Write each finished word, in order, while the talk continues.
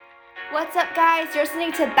What's up, guys? You're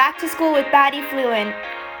listening to Back to School with Baddie Fluent.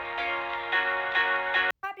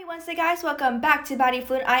 Happy Wednesday, guys. Welcome back to Baddie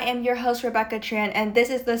Fluent. I am your host, Rebecca Tran, and this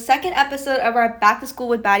is the second episode of our Back to School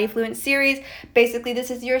with Baddie Fluent series. Basically,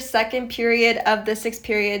 this is your second period of the 6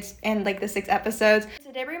 periods and the 6 episodes.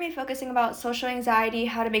 Today, we're going to be focusing about social anxiety,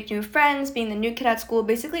 how to make new friends, being the new kid at school,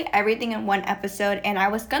 basically everything in one episode. And I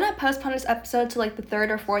was going to postpone this episode to the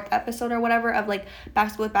third or fourth episode or whatever of Back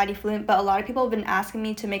to School with Baddie Fluent, but a lot of people have been asking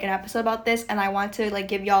me to make an episode about this, and I want to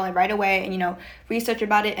give y'all it right away and research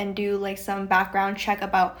about it and do some background check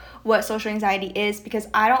about what social anxiety is, because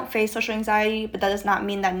I don't face social anxiety, but that does not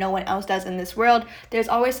mean that no one else does in this world. There's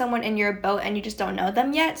always someone in your boat and you just don't know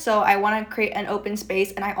them yet. So I want to create an open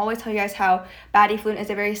space, and I always tell you guys how Baddie Fluent is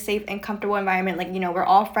a very safe and comfortable environment. We're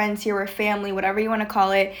all friends here, we're family, whatever you want to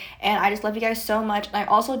call it, and I just love you guys so much. And I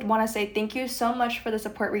also want to say thank you so much for the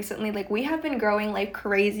support recently. We have been growing like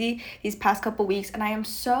crazy these past couple weeks, and I am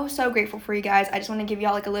so grateful for you guys. I just want to give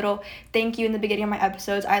y'all a little thank you in the beginning of my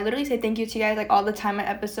episodes. I literally say thank you to you guys all the time in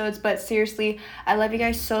episodes, but seriously, I love you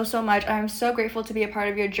guys so much. I'm so grateful to be a part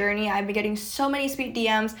of your journey. I've been getting so many sweet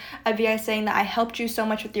DMs of you guys saying that I helped you so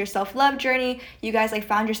much with your self-love journey. You guys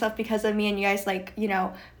found yourself because of me, and you guys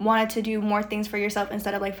wanted to do more things for yourself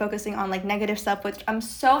instead of focusing on negative stuff, which I'm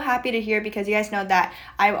so happy to hear, because you guys know that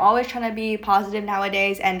I'm always trying to be positive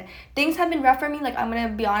nowadays, and things have been rough for me. I'm gonna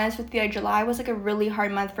be honest with you, July was a really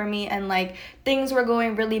hard month for me, and things were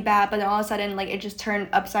going really bad, but then all of a sudden it just turned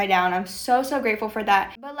upside down. I'm so grateful for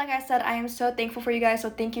that. But like I said, I am so thankful for you guys, so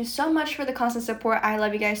thank you so much for the constant support. I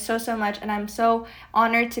love you guys so much, and I'm so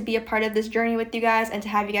honored to be a part of this journey with you guys and to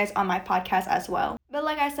have you guys on my podcast as well. But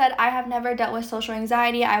like I said, I have never dealt with social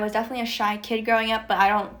anxiety. I was definitely a shy kid growing up, but I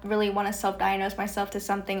don't really want to self-diagnose myself to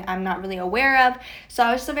something I'm not really aware of. So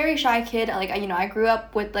I was just a very shy kid. I grew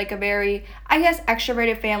up with a very, I guess,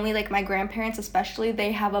 extroverted family. My grandparents especially,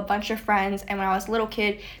 they have a bunch of friends, and when I was a little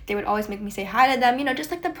kid, they would always make me say hi to them, just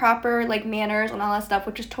the proper manners and all that stuff,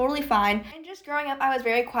 which is totally fine. And just growing up, I was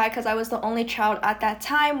very quiet because I was the only child at that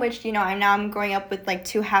time, which I'm growing up with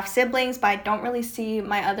 2 half siblings, but I don't really see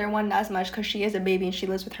my other one as much because she is a baby and she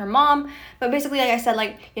lives with her mom. But basically, like I said,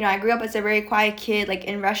 I grew up as a very quiet kid,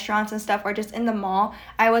 in restaurants and stuff, or just in the mall.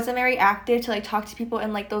 I wasn't very active to talk to people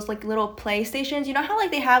in those little play stations. You know how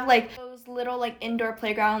they have those little indoor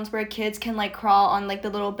playgrounds where kids can crawl on the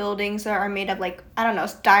little buildings that are made of I don't know,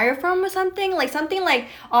 styrofoam or something,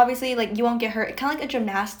 obviously you won't get hurt, kind of a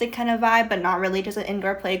gymnastic kind of vibe, but not really, just an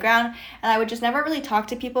indoor playground. And I would just never really talk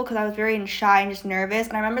to people because I was very shy and just nervous.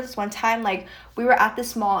 And I remember this one time we were at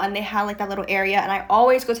this mall, and they had that little area, and I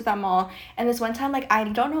always go to that mall. And this one time I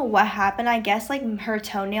don't know what happened, I guess her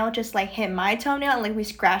toenail just hit my toenail, and we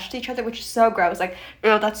scratched each other, which is so gross.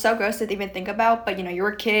 Ew, that's so gross to even think about, but you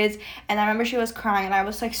were kids. And I remember she was crying, and I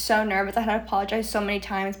was so nervous. I had to apologize so many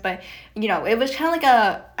times, but it was kind of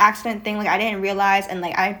a accident thing. I didn't realize, and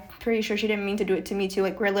I'm pretty sure she didn't mean to do it to me too.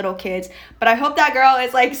 We're little kids. But I hope that girl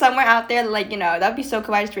is somewhere out there. That'd be so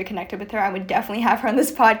cool. I just reconnected with her. I would definitely have her on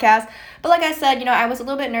this podcast. But like I said, I was a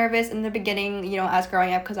little bit nervous in the beginning, as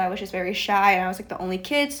growing up, because I was just very shy, and I was the only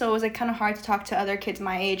kid. So it was kind of hard to talk to other kids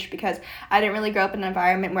my age, because I didn't really grow up in an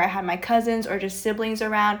environment where I had my cousins or just siblings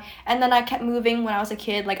around. And then I kept moving when I was a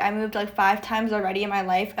kid. I moved 5 times already in my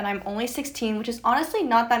life, and I'm only 16, which is honestly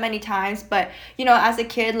not that many times. But as a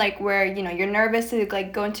kid, where you're nervous to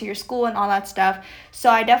go into your school and all that stuff. So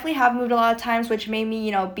I definitely have moved a lot of times, which made me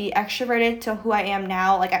be extroverted to who I am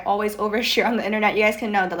now. I always overshare on the internet. You guys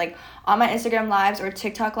can know that on my Instagram lives or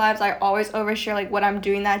TikTok lives, I always overshare what I'm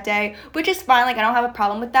doing that day, which is fine. I don't have a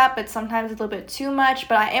problem with that, but sometimes it's a little bit too much.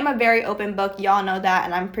 But I am a very open book, y'all know that,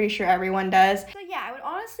 and I'm pretty sure everyone does. So yeah, I would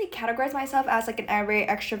honestly categorize myself as a very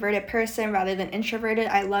extroverted person rather than introverted.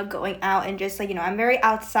 I love going out and just I'm very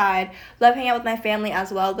outside, love hanging out with my family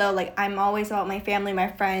as well, though. I'm always about my family, my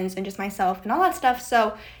friends, and just myself and all that stuff.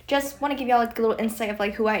 So just want to give y'all a little insight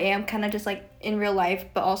of who I am, kind of just in real life,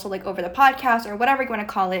 but also over the podcast or whatever you want to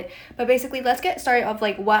call it. But basically, let's get started of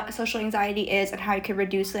what social anxiety is and how you can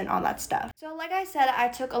reduce it and all that stuff. So like I said, I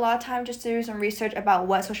took a lot of time just to do some research about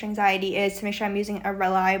what social anxiety is to make sure I'm using a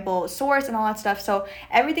reliable source and all that stuff. So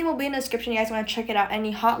everything will be in the description. You guys want to check it out.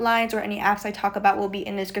 Any hotlines or any apps I talk about will be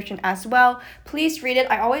in the description as well. Please read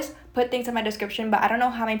it. I always put things in my description, but I don't know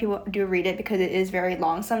how many people do read it because it is very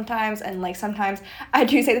long sometimes, and sometimes I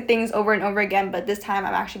do say the things over and over again, but this time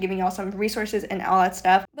I'm actually giving y'all some resources and all that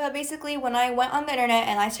stuff. But basically, when I went on the internet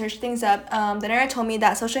and I searched things up, the internet told me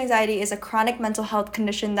that social anxiety is a chronic mental health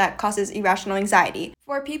condition that causes irrational anxiety.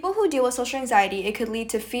 For people who deal with social anxiety, it could lead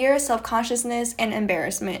to fear, self-consciousness, and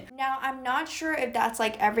embarrassment. Now, I'm not sure if that's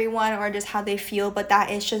everyone or just how they feel, but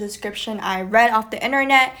that is just a description I read off the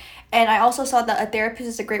internet. And I also saw that a therapist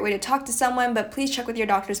is a great way to talk to someone, but please check with your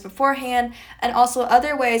doctors beforehand. And also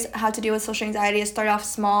other ways how to deal with social anxiety is start off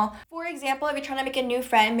small. For example, if you're trying to make a new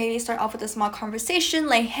friend, maybe start off with a small conversation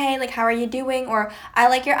like, hey, like, how are you doing? Or I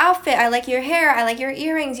like your outfit, I like your hair, I like your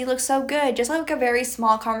earrings, you look so good. Just like a very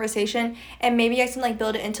small conversation, and maybe you guys can like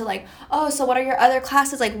build it into like, oh, so what are your other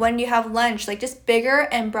classes? Like, when do you have lunch? Like, just bigger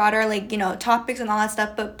and broader, like, topics and all that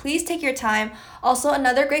stuff. But please take your time. Also,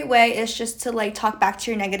 another great way is just to like talk back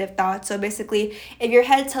to your negative thoughts. So basically, if your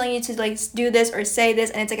head's telling you to like do this or say this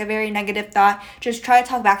and it's like a very negative thought, just try to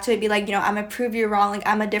talk back to it. Be like, I'm gonna prove you wrong. Like,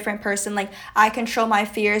 I'm a different person. Like, I control my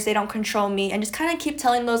fears. They don't control me. And just kind of keep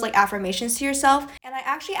telling those like affirmations to yourself. And I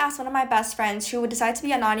actually asked one of my best friends who would decide to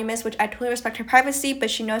be anonymous, which I totally respect her privacy, but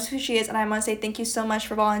she knows who she is. And I want to say thank you so much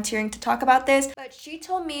for volunteering to talk about this. But she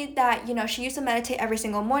told me that, she used to meditate every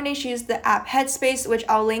single morning. She used the app Headspace, which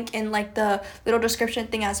I'll link in like the little description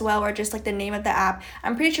thing as well, or just like the name of the app.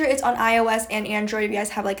 I'm pretty sure it's on iOS and Android if you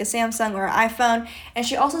guys have like a Samsung or an iPhone. And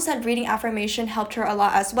she also said reading affirmation helped her a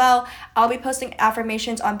lot as well. I'll be posting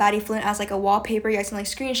affirmations on Baddie Fluent as like a wallpaper. You guys can like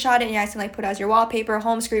screenshot it and you guys can like put it as your wallpaper,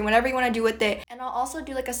 home screen, whatever you want to do with it. And I'll also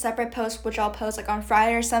do like a separate post, which I'll post like on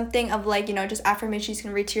Friday or something, of like, just affirmations you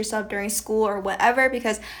can read to yourself during school or whatever,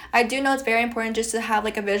 because I do know it's very important just to have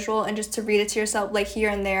like a visual and just to read it to yourself like here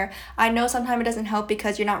and there. I know sometimes it doesn't help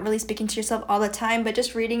because you're not really speaking to yourself all the time, but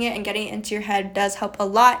just reading it and getting it into your head does help a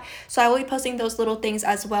lot. So I will be posting those little things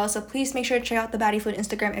as well. So please make sure to check out the Baddie Fluent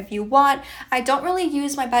Instagram if you want. I don't really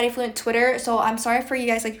use my Baddie Fluent Twitter, so I'm sorry for you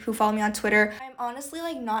guys like who follow me on Twitter. I'm honestly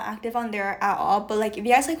like not active on there at all, but like if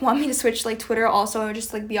you guys like want me to switch like Twitter also or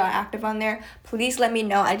just like be active on there, please let me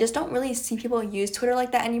know. I just don't really see people use Twitter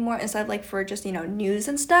like that anymore, instead of like for just news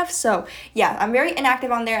and stuff. So yeah, I'm very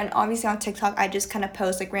inactive on there, and obviously on TikTok I just kind of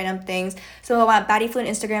post like random things. So Baddie Fluent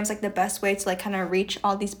Instagram is like the best way to like kind of reach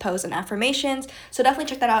all these posts and affirmations. So definitely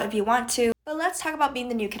check that out if you want to. But let's talk about being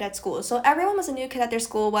the new kid at school. So everyone was a new kid at their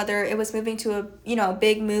school, whether it was moving to a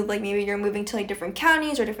big move, like maybe you're moving to like different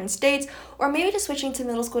counties or different states, or maybe just switching to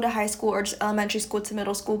middle school to high school, or just elementary school to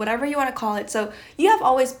middle school, whatever you want to call it. So you have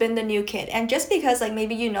always been the new kid. And just because like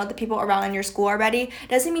maybe the people around in your school already,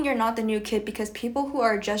 doesn't mean you're not the new kid, because people who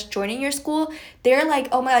are just joining your school, they're like,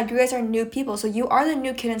 oh my god, you guys are new people. So you are the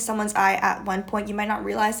new kid in someone's eye at one point. You might not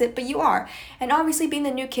realize it, but you are. And obviously being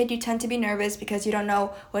the new kid, you tend to be nervous because you don't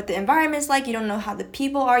know what the environment's like, you don't know how the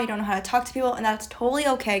people are, you don't know how to talk to people, and that's totally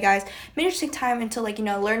okay, guys. Maybe just take time into like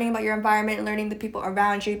learning about your environment and learning the people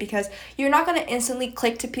around you, because you're not going to instantly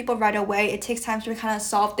click to people right away. It takes time to kind of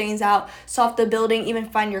solve things out, solve the building, even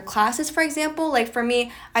find your classes. For example, like for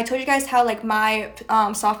me, I told you guys how like my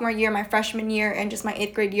sophomore year, my freshman year, and just my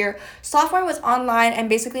 8th grade year, sophomore was online, and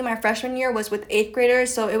basically my freshman year was with 8th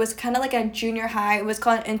graders, so it was kind of like a junior high. It was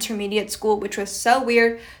called intermediate school, which was so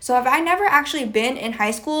weird. So I never actually been in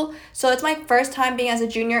high school, so it's my first time being as a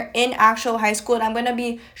junior in actual high school, and I'm gonna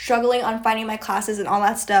be struggling on finding my classes and all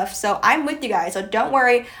that stuff. So I'm with you guys, so don't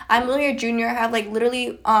worry. I'm literally a junior. I have like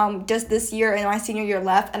literally just this year and my senior year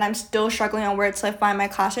left, and I'm still struggling on where to like find my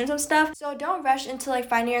classrooms and stuff. So don't rush into like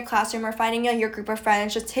finding your classroom or finding your group of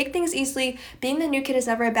friends. Just take things easily. Being the new kid is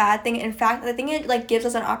never a bad thing. In fact, I think it like gives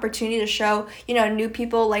us an opportunity to show new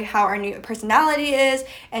people like how our new personality is,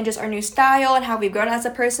 and just our new style, and how we've grown as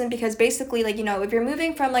a person. Because basically like if you're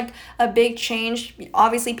moving from like a big change,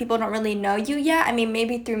 obviously people don't really know you yet. I mean,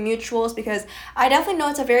 maybe through mutuals, because I definitely know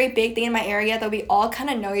it's a very big thing in my area that we all kind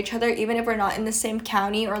of know each other, even if we're not in the same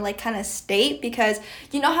county or like kind of state. Because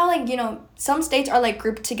how like some states are like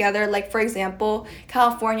grouped together, like for example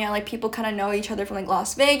California, like people kind of know each other from like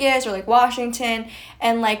Las Vegas or like Washington,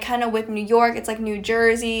 and like kind of with New York it's like New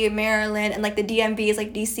Jersey, Maryland, and like the DMV is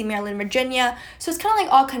like DC, Maryland, Virginia. So it's kind of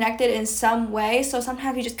like all connected in some way, so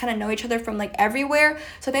sometimes you just kind of know each other from like everywhere.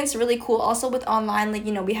 So I think it's really cool. Also with online, like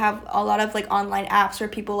we have a lot of like online apps where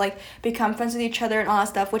people like become friends with each other and all that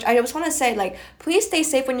stuff, which I just want to say, like, please stay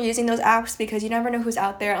safe when you're using those apps, because you never know who's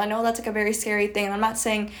out there. I know that's like a very scary thing, and I'm not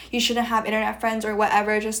saying you shouldn't have internet friends or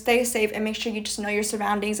whatever. Just stay safe and make sure you just know your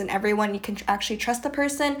surroundings and everyone. You can actually trust the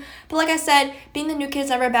person. But like I said, being the new kid is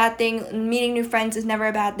never a bad thing. Meeting new friends is never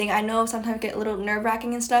a bad thing. I know sometimes it get a little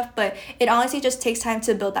nerve-wracking and stuff, but it honestly just takes time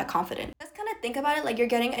to build that confidence. Just kind of think about it like you're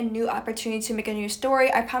getting a new opportunity to make a new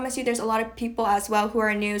story. I promise you there's a lot of people as well who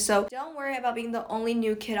are new, so don't worry about being the only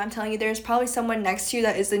new kid. I'm telling you, there's probably someone next to you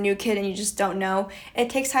that is the new kid and you just don't know. It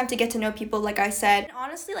takes time to get to know people, like I said. And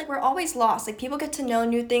honestly, like, we're always lost. Like, people get to know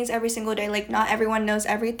new things every single day. Like, not everyone knows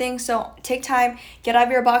everything, so take time, get out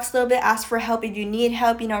of your box a little bit, ask for help if you need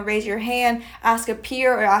help, raise your hand, ask a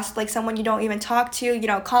peer, or ask like someone you don't even talk to,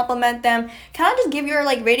 compliment them. Kind of just give your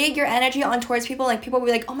radiate your energy on towards people. Like, people will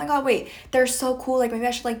be like, oh my god, wait, they're so cool, like maybe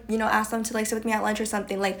I should like, you know, ask them to like sit with me at lunch or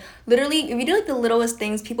something. Like literally if you do like the littlest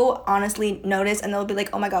things, people honestly notice and they'll be like,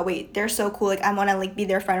 oh my god, wait, they're so cool, like I want to like be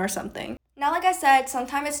their friend or something. Now, like I said,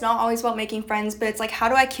 sometimes it's not always about making friends, but it's like, how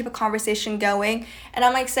do I keep a conversation going? And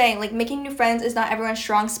I'm like saying, like, making new friends is not everyone's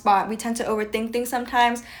strong spot. We tend to overthink things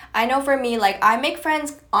sometimes. I know for me, like, I make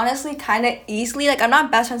friends honestly kind of easily. Like, I'm not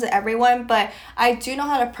best friends with everyone, but I do know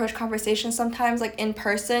how to approach conversations sometimes, like, in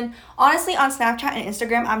person. Honestly, on Snapchat and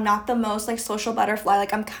Instagram, I'm not the most, like, social butterfly.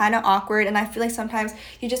 Like, I'm kind of awkward, and I feel like sometimes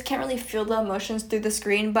you just can't really feel the emotions through the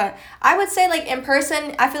screen. But I would say, like, in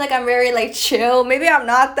person, I feel like I'm very, like, chill. Maybe I'm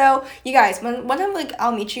not, though. You guys, one time like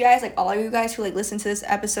I'll meet you guys, like all of you guys who like listen to this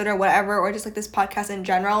episode or whatever, or just like this podcast in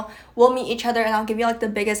general, we'll meet each other and I'll give you like the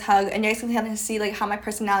biggest hug, and you guys can kind of see like how my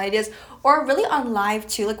personality is. Or really on live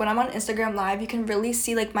too, like when I'm on Instagram live, you can really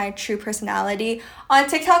see like my true personality. On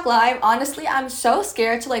TikTok live, honestly, I'm so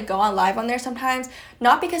scared to like go on live on there sometimes,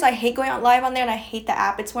 not because I hate going on live on there and I hate the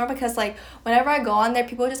app. It's more because like whenever I go on there,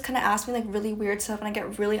 people just kind of ask me like really weird stuff and I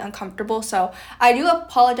get really uncomfortable. So I do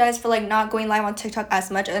apologize for like not going live on TikTok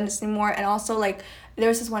as much anymore. And also like there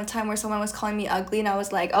was this one time where someone was calling me ugly and I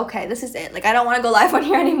was like, okay, this is it. Like, I don't want to go live on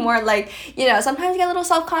here anymore. Like, you know, sometimes you get a little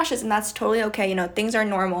self-conscious and that's totally okay. You know, things are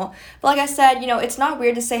normal. But like I said, you know, it's not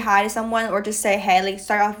weird to say hi to someone or just say, hey, like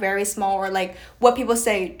start off very small, or like what people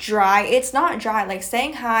say, dry. It's not dry. Like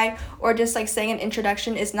saying hi or just like saying an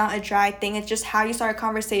introduction is not a dry thing. It's just how you start a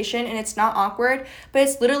conversation, and it's not awkward, but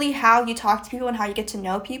it's literally how you talk to people and how you get to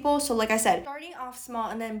know people. So like I said, starting off small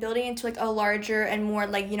and then building into like a larger and more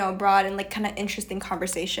like, you know, broad and like kind of interesting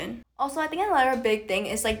conversation. Also, I think another big thing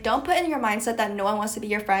is like, don't put in your mindset that no one wants to be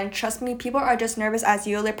your friend. Trust me, people are just nervous as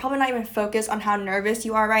you. They're probably not even focused on how nervous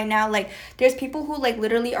you are right now. Like there's people who like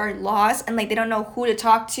literally are lost and like they don't know who to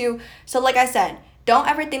talk to. So like I said, don't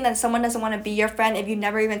ever think that someone doesn't want to be your friend if you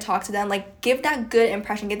never even talk to them. Like, give that good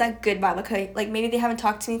impression, give that good vibe. Okay, like maybe they haven't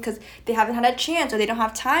talked to me because they haven't had a chance or they don't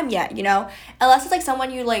have time yet, you know? Unless it's like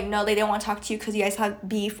someone you like know they don't want to talk to you because you guys have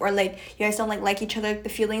beef, or like you guys don't like each other, the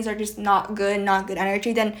feelings are just not good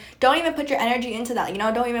energy, then don't even put your energy into that, you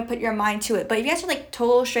know? Don't even put your mind to it. But if you guys are like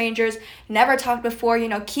total strangers, never talked before, you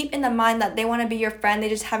know, keep in the mind that they want to be your friend, they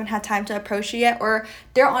just haven't had time to approach you yet, or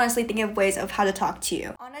they're honestly thinking of ways of how to talk to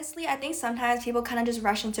you. Honestly, I think sometimes people kind of just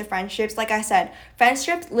rush into friendships. Like I said,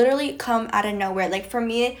 friendships literally come out of nowhere. Like for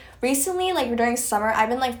me, recently, like during summer, I've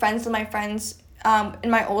been like friends with my friends in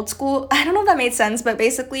my old school. I don't know if that made sense, but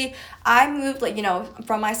basically I moved like, you know,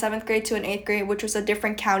 from my 7th grade to an 8th grade, which was a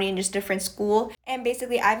different county and just different school. And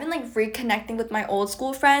basically I've been like reconnecting with my old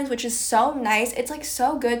school friends, which is so nice. It's like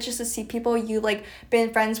so good just to see people you like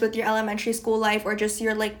been friends with your elementary school life or just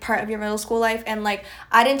your like part of your middle school life. And like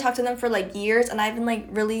I didn't talk to them for like years, and I've been like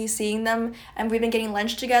really seeing them, and we've been getting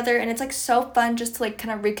lunch together, and it's like so fun just to like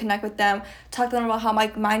kind of reconnect with them, talk to them about how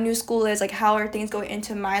like my new school is, like how are things going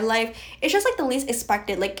into my life. It's just like the least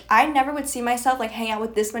expected. Like I never would see myself like hanging out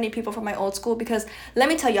with this many people from my old school, because let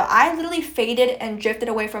me tell you, I literally faded and drifted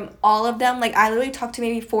away from all of them. Like I literally talked to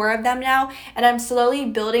maybe 4 of them now, and I'm slowly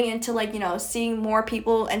building into like, you know, seeing more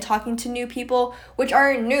people and talking to new people, which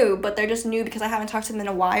are new, but they're just new because I haven't talked to them in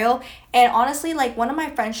a while. And honestly, like one of my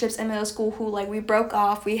friendships in middle school who like we broke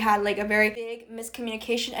off, we had like a very big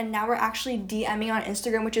miscommunication, and now we're actually DMing on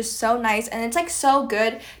Instagram, which is so nice. And it's like so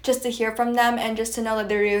good just to hear from them and just to know that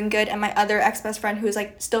they're doing good. And my other ex-best friend who's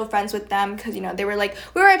like still friends with them, because you know they were like,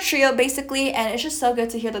 we were a trio basically, and it's just so good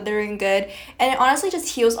to hear that they're doing good. And it honestly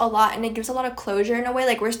just heals a lot, and it gives a lot of closure in a way.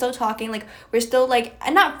 Like we're still talking, like we're still like,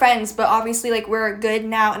 and not friends, but obviously like we're good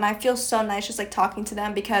now, and I feel so nice just like talking to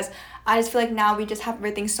them, because I just feel like now we just have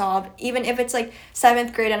everything solved. Even if it's like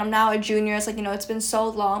 7th grade and I'm now a junior, it's like, you know, it's been so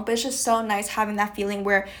long, but it's just so nice having that feeling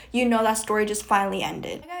where you know that story just finally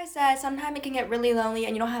ended. Like I said, sometimes it can get really lonely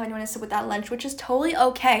and you don't have anyone to sit with at lunch, which is totally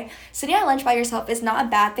okay. Sitting at lunch by yourself is not a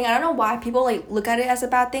bad thing. I don't know why people like look at it as a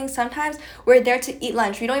bad thing. Sometimes we're there to eat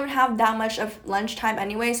lunch. We don't even have that much of lunchtime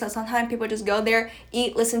anyway, so sometimes people just go there,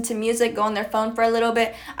 eat, listen to music, go on their phone for a little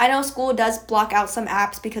bit. I know school does block out some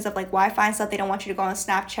apps because of like Wi-Fi and stuff. They don't want you to go on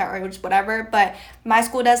Snapchat or just whatever, but my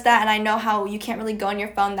school does that, and I know how you can't really go on your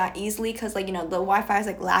phone that easily because like, you know, the Wi-Fi is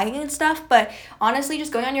like lagging and stuff. But honestly,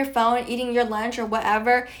 just going on your phone, eating your lunch or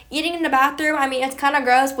whatever, eating in the bathroom, I mean, it's kind of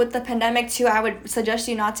gross with the pandemic too. I would suggest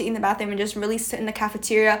you not to eat in the bathroom and just really sit in the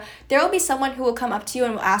cafeteria. There will be someone who will come up to you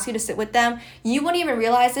and will ask you to sit with them. You won't even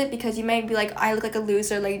realize it because you may be like, I look like a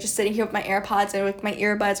loser, like just sitting here with my AirPods and with my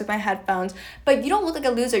earbuds, with my headphones. But you don't look like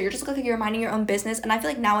a loser. You're just look like you're minding your own business. And I feel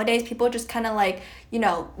like nowadays people just kind of like, you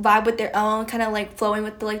know, vibe with their own, kind of like like flowing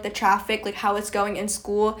with the traffic, like how it's going in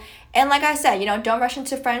school. And like I said, don't rush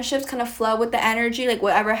into friendships, kind of flow with the energy, like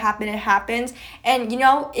whatever happened, it happens. And if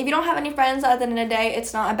you don't have any friends at the end of the day,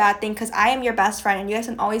 it's not a bad thing, because I am your best friend, and you guys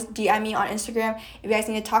can always DM me on Instagram if you guys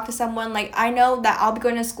need to talk to someone. Like, I know that I'll be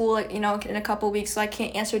going to school, like, in a couple weeks, so I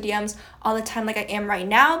can't answer DMs all the time like I am right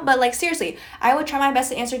now. But like, seriously, I would try my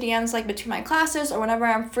best to answer DMs like between my classes or whenever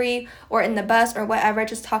I'm free or in the bus or whatever,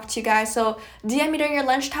 just talk to you guys. So DM me during your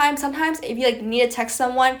lunchtime. Sometimes if you like need to text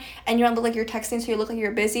someone and you don't look like you're texting, so you look like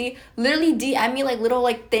you're busy, literally DM me like little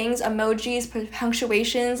like things, emojis,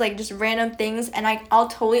 punctuations, like just random things, and I'll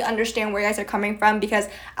totally understand where you guys are coming from, because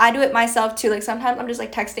I do it myself too. Like, sometimes I'm just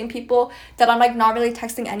like texting people that I'm like not really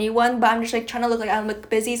texting anyone, but I'm just like trying to look like I look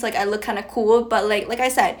busy, so like I look kind of cool. But like I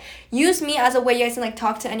said, use me as a way you guys can like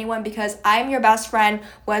talk to anyone, because I'm your best friend,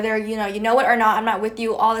 whether you know it or not. I'm not with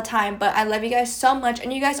you all the time, but I love you guys so much,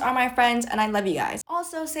 and you guys are my friends, and I love you guys.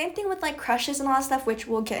 Also, same thing with like crushes and all that stuff, which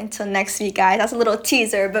we'll get into next week, guys. That's a little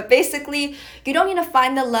teaser, but basically, you don't need to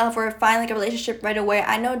find the love or find like a relationship right away.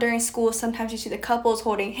 I know during school sometimes you see the couples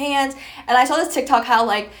holding hands, and I saw this TikTok how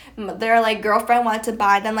like their like girlfriend wanted to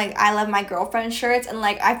buy them like I love my girlfriend shirts, and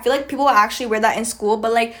like I feel like people actually wear that in school,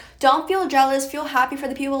 but like don't feel jealous, feel happy for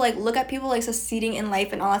the people. Like, look at people like succeeding in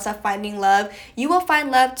life and all that stuff, finding love. You will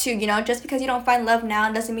find love too, just because you don't find love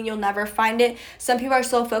now doesn't mean you'll never find it. Some people are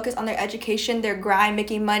so focused on their education, their grind,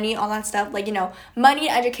 making money, all that stuff. Like, money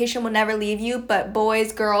and education will never leave you, but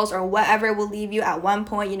boys, girls, or whatever will leave you at one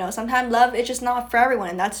point. Sometimes love is just not for everyone,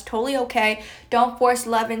 and that's totally okay. Don't force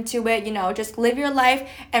love into it. Just live your life,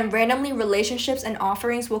 and randomly relationships and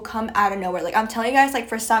offerings will come out of nowhere. Like, I'm telling you guys, like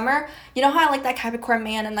for summer, you know how I like that Capricorn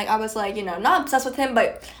man, and like I was like, not obsessed with him,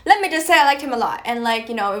 but let me just say I liked him a lot. And like,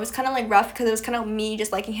 it was kind of like rough, because it was kind of me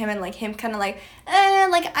just liking him, and like him kind of like,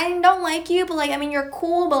 like I don't like you, but like, I mean, you're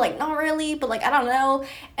cool, but like not really, but like I don't know.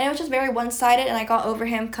 And it was just very one-sided, and I got over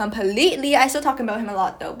him completely. I still talking about him a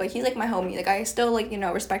lot though, but he's like my homie. Like, I still like,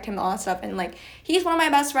 respect him and all that stuff, and like he's one of my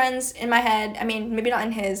best friends in my head. I mean, maybe not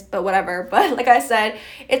in his, but whatever. But like I said,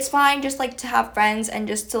 it's fine just like to have friends and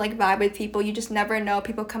just to like vibe with people. You just never know,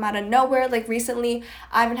 people come out of nowhere. Like, recently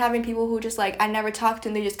I've been having people who just like I never talked to,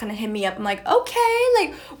 and they just kind of hit me up. I'm like, okay,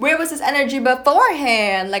 like where was this energy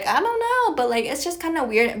beforehand? Like, I don't know, but like it's just kind of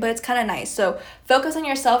weird, but it's kind of nice. So focus on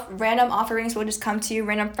yourself. Random offerings will just come to you,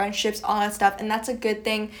 random friendships, all that stuff, and that's a good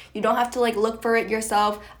thing. You don't have to like look for it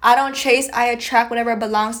yourself. I don't chase, I attract. Whatever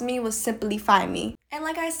belongs to me will simply find me. And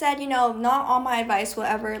like I said, not all my advice will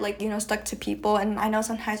ever like, stuck to people. And I know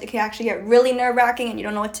sometimes it can actually get really nerve-wracking and you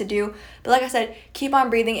don't know what to do. But like I said, keep on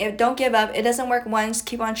breathing. Don't give up. It doesn't work once.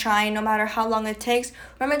 Keep on trying no matter how long it takes.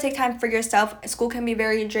 Remember to take time for yourself. School can be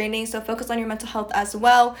very draining, so focus on your mental health as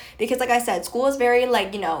well. Because like I said, school is very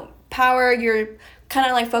like, power. You're kind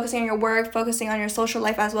of like focusing on your work, focusing on your social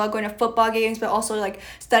life as well, going to football games, but also like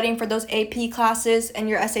studying for those AP classes and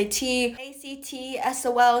your SAT, ACT,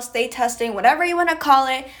 SOL, state testing, whatever you want to call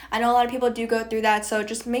it. I know a lot of people do go through that, so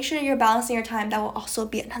just make sure you're balancing your time. That will also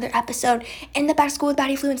be another episode in the Back to School with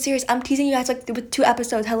Baddie Fluent series. I'm teasing you guys like with 2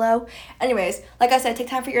 episodes. Hello. Anyways, like I said, take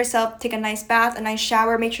time for yourself, take a nice bath, a nice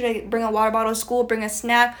shower, make sure to bring a water bottle to school, bring a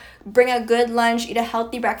snack, bring a good lunch, eat a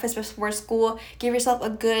healthy breakfast before school, give yourself a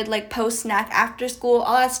good like post snack after school,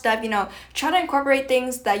 all that stuff. Try to incorporate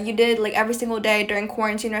things that you did like every single day during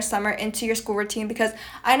quarantine or summer into your school routine, because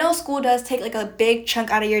I know school does take like a big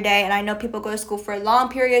chunk out of your day, and I know people go to school for long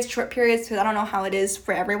periods, short periods, because I don't know how it is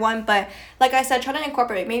for everyone. But like I said, try to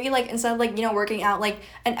incorporate. Maybe like instead of like working out like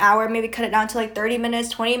an hour, maybe cut it down to like 30 minutes,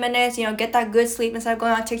 20 minutes. Get that good sleep instead of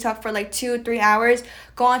going on TikTok for like 2-3 hours.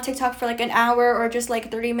 Go on TikTok for like an hour, or just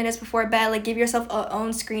like 30 minutes before bed. Like, give yourself a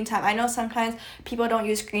own screen time. I know sometimes people don't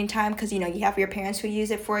use screen time because you have your parents who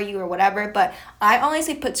use it for you or whatever, but I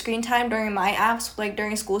honestly put screen time during my apps. Like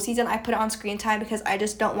during school season, I put it on screen time because I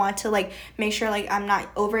just don't want to like make sure like I'm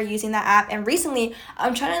not overusing that app. And recently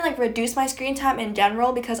I'm trying to like reduce my screen time in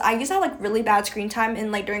general, because I used to have like really bad screen time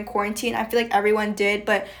in like during quarantine. I feel like everyone did,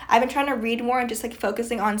 but I've been trying to read more and just like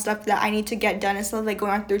focusing on stuff that I need to get done instead of like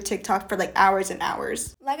going on through TikTok for like hours and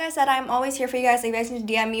hours. Like I said, I'm always here for you guys. If you guys need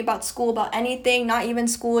to DM me about school, about anything, not even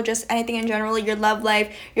school, just anything in general, your love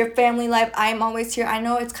life, your family life, I'm always here. I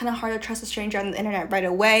know it's kind of hard to trust a stranger on the internet right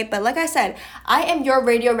away, but like I said, I am your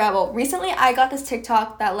radio rebel. Recently, I got this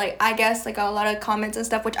TikTok that like I guess like got a lot of comments and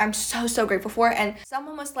stuff, which I'm so grateful for. And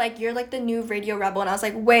someone was like, "You're like the new radio rebel," and I was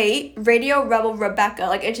like, "Wait, radio rebel Rebecca?"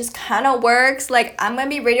 Like, it just kind of works. Like, I'm gonna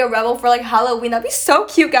be radio rebel for like Halloween. That'd be so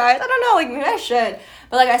cute, guys. I don't know, like maybe I should.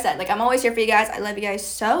 But like I said, like I'm always here for you guys. I love you guys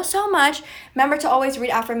so, so much. Remember to always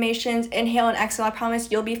read affirmations, inhale and exhale. I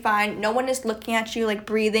promise you'll be fine. No one is looking at you like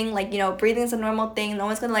breathing. Like, breathing is a normal thing. No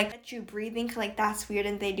one's gonna like let you breathing because like that's weird,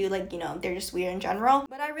 and they do like, they're just weird in general.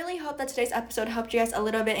 But I really hope that today's episode helped you guys a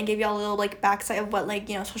little bit and gave you all a little like backside of what like,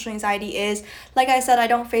 social anxiety is. Like I said, I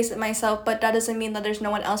don't face it myself, but that doesn't mean that there's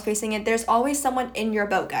no one else facing it. There's always someone in your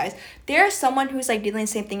boat, guys. There's someone who's like dealing the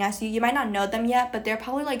same thing as you. You might not know them yet, but they're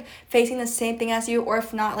probably like facing the same thing as you, or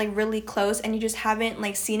if not like really close, and you just haven't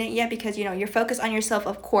like seen it yet because you're focused on yourself,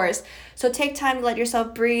 of course. So take time to let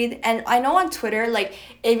yourself breathe. And I know on Twitter, like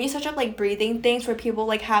if you search up like breathing things where people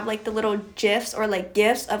like have like the little gifs or like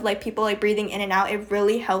gifs of like people like breathing in and out, it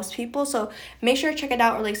really helps people. So make sure to check it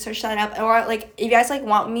out or like search that up. Or like if you guys like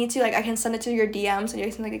want me to, like I can send it to your DMs and you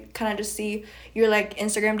guys can like kind of just see your like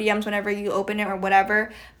Instagram DMs whenever you open it or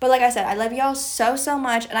whatever. But like I said, I love y'all so, so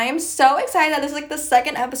much, and I am so excited that this is like the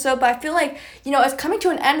second episode, but I feel like it's coming to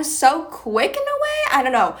an end so quick in a way. I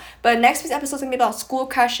don't know, but next week's episode is gonna be about school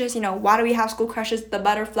crushes. Why do we have school crushes, the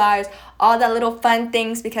butterflies, all that little fun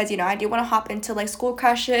things, because I do want to hop into like school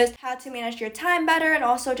crushes, how to manage your time better, and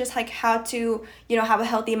also just like how to have a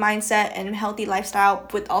healthy mindset and healthy lifestyle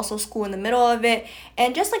with also school in the middle of it,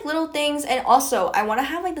 and just like little things. And also I want to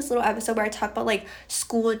have like this little episode where I talk about like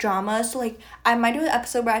school drama. So like I might do an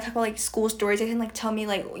episode where I talk about like school stories. You can like tell me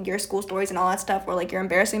like your school stories and all that stuff, or like your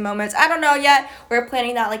embarrassing moments. I don't know yet. We're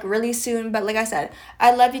planning that like really soon. But like I said,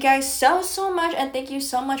 I love you guys so, so much, and thank you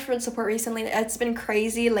so much for the support recently. It's been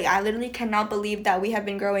crazy. Like I literally cannot believe that we have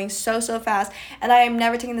been growing so, so fast, and I am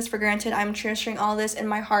never taking this for granted. I'm treasuring all this in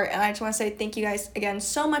my heart, and I just want to say thank you guys again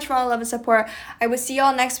so much for all the love and support. I will see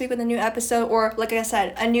y'all next week with a new episode, or like I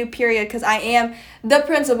said, a new period, because I am the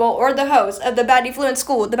principal or the host of the Baddie Fluent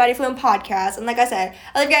School, the Baddie Fluent podcast. And like I said,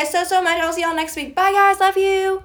 I love you guys so, so much. I'll see y'all next week. Bye guys, love you.